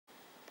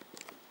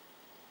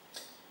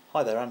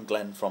Hi there, I'm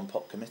Glenn from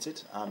Pop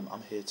Committed. I'm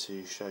here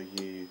to show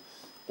you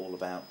all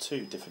about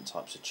two different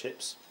types of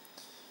chips.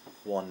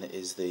 One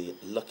is the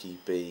Lucky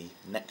Bee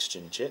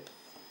Nexgen chip,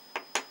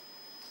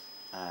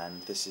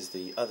 and this is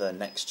the other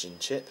Nexgen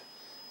chip,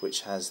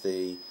 which has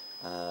the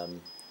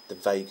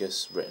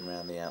Vegas written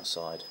around the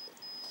outside.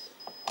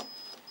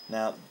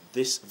 Now,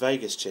 this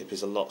Vegas chip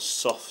is a lot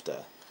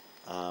softer.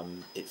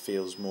 It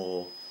feels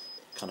more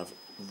kind of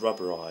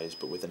rubberized,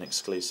 but with an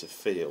exclusive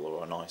feel,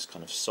 or a nice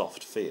kind of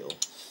soft feel.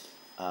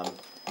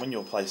 When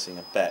you're placing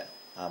a bet,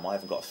 I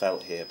haven't got a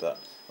felt here, but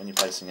when you're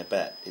placing a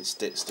bet, it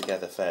sticks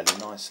together fairly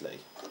nicely,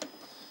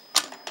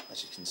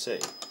 as you can see.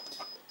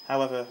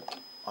 However,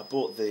 I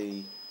bought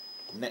the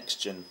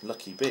Nexgen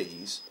Lucky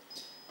Bees,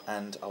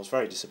 and I was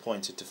very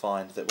disappointed to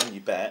find that when you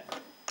bet,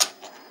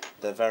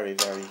 they're very,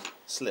 very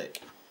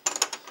slick.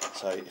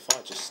 So if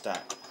I just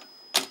stack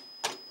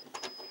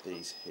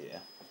these here,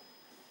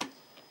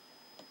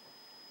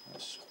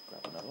 let's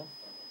grab another one.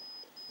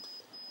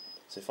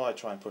 So if I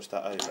try and push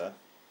that over,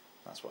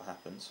 that's what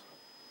happens.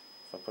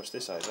 If I push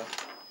this over,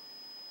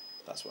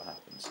 that's what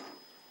happens.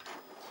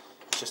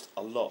 It's just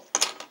a lot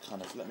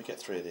kind of, let me get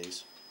three of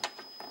these.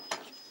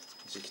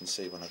 As you can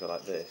see, when I go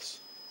like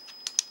this,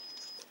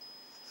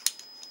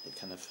 it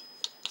kind of,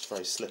 it's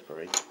very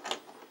slippery,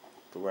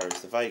 but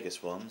whereas the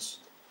Vegas ones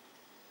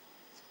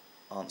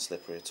aren't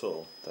slippery at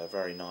all. They're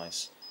very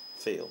nice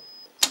feel.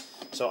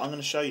 So I'm going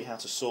to show you how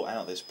to sort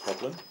out this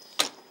problem.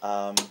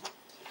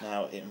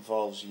 Now it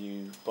involves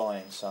you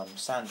buying some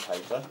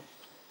sandpaper.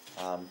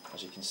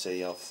 As you can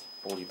see, I've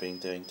already been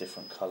doing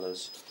different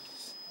colours.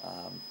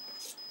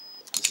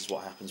 This is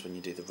what happens when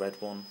you do the red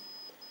one.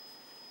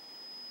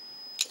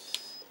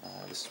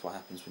 This is what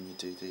happens when you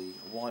do the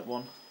white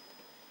one.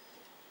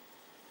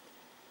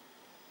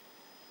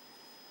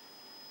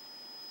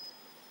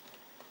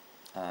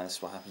 This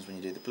is what happens when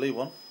you do the blue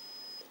one.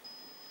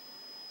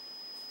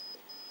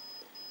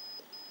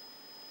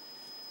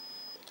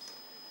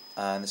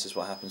 And this is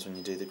what happens when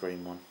you do the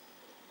green one.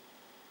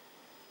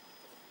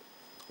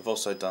 I've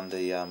also done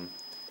the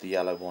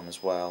yellow one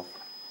as well.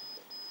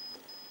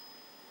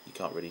 You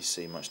can't really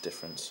see much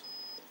difference.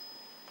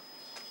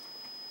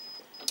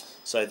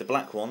 So the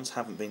black ones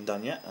haven't been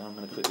done yet, and I'm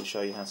going to quickly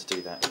show you how to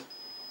do that.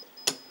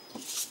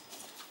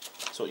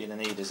 So what you're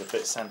going to need is a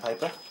bit of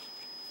sandpaper.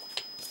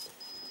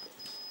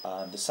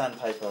 The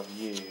sandpaper I've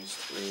used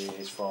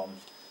is from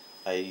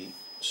a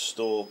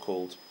store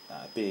called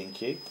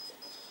B&Q.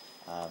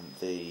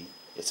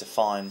 It's a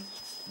fine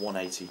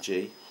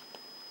 180G,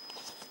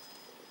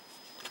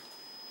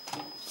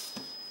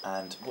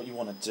 and what you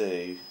want to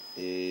do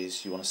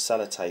is you want to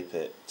sellotape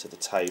it to the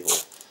table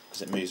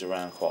because it moves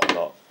around quite a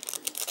lot.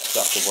 You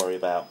don't have to worry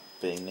about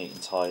being neat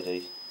and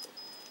tidy,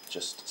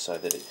 just so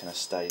that it kind of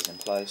stays in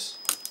place.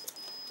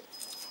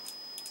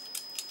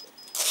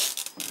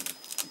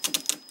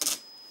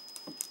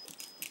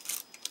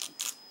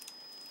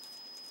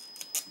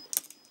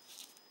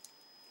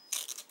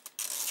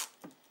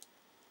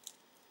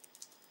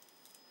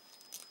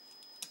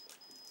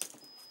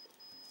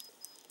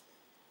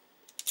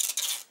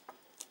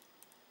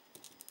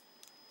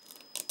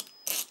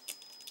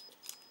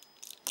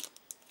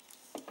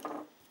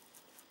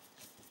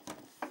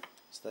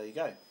 So there you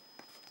go.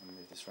 Let me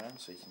move this around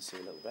so you can see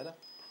a little better.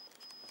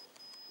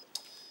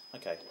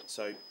 Okay,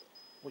 so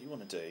what you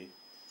want to do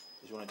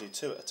is you want to do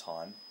two at a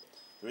time.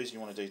 The reason you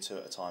want to do two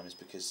at a time is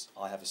because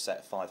I have a set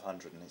of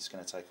 500 and it's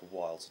going to take a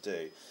while to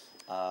do.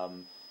 I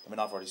mean,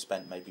 I've already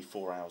spent maybe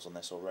 4 hours on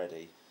this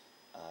already.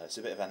 It's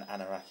a bit of an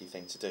Anaraki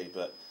thing to do,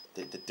 but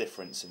the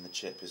difference in the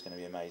chip is going to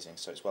be amazing,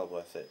 so it's well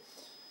worth it.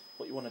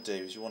 What you want to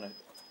do is you want to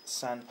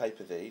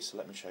sandpaper these, so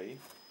let me show you.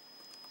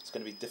 It's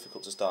going to be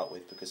difficult to start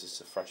with because it's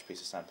a fresh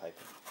piece of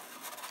sandpaper.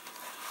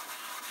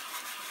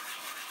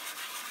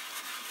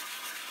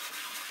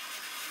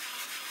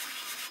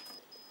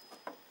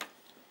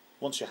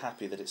 Once you're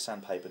happy that it's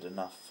sandpapered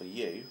enough for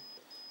you,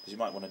 because you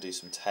might want to do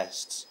some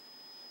tests,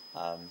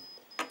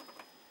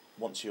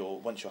 once you're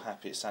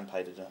happy it's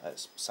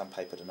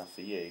sandpapered enough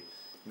for you,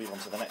 move on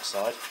to the next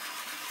side.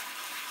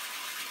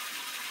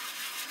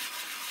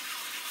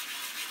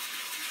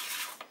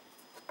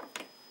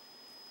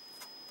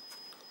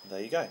 There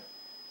you go.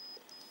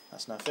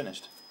 That's now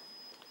finished.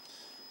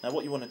 Now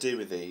what you want to do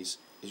with these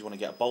is you want to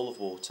get a bowl of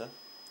water,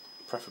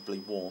 preferably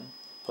warm,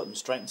 put them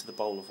straight into the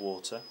bowl of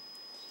water,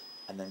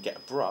 and then get a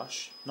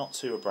brush, not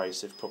too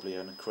abrasive, probably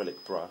an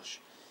acrylic brush,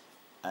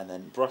 and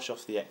then brush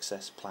off the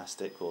excess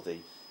plastic or the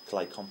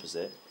clay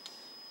composite,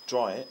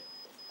 dry it,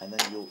 and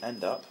then you'll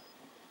end up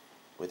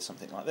with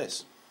something like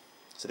this.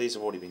 So these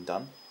have already been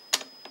done,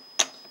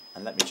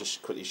 and let me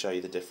just quickly show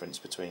you the difference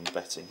between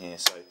betting here.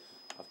 So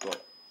I've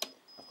got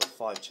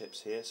 5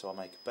 chips here, so I'll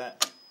make a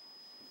bet.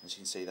 As you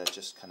can see, they're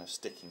just kind of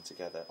sticking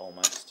together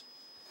almost.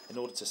 In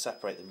order to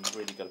separate them, you've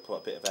really got to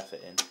put a bit of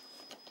effort in.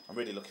 I'm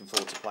really looking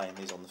forward to playing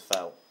these on the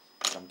felt,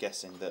 because I'm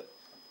guessing that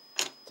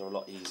they're a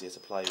lot easier to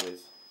play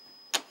with.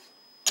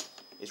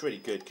 It's really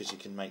good because you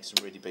can make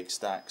some really big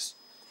stacks.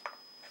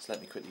 So let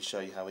me quickly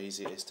show you how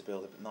easy it is to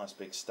build a nice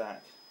big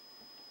stack.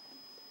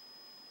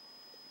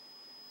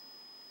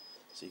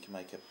 So you can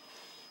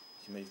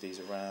move these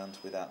around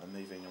without them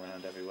moving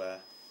around everywhere.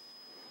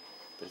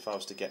 But if I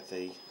was to get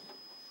the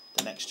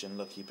Nexgen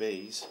Lucky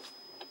Bees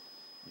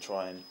and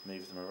try and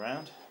move them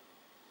around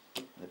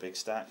in a big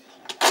stack,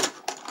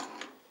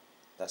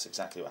 that's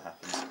exactly what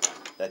happens.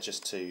 They're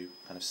just too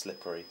kind of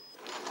slippery.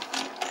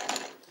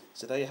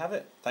 So there you have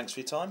it. Thanks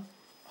for your time.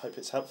 Hope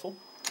it's helpful.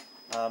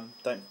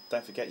 Don't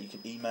forget you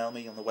can email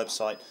me on the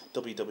website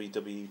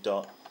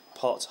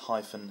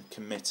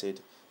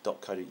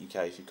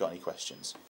www.pot-committed.co.uk if you've got any questions.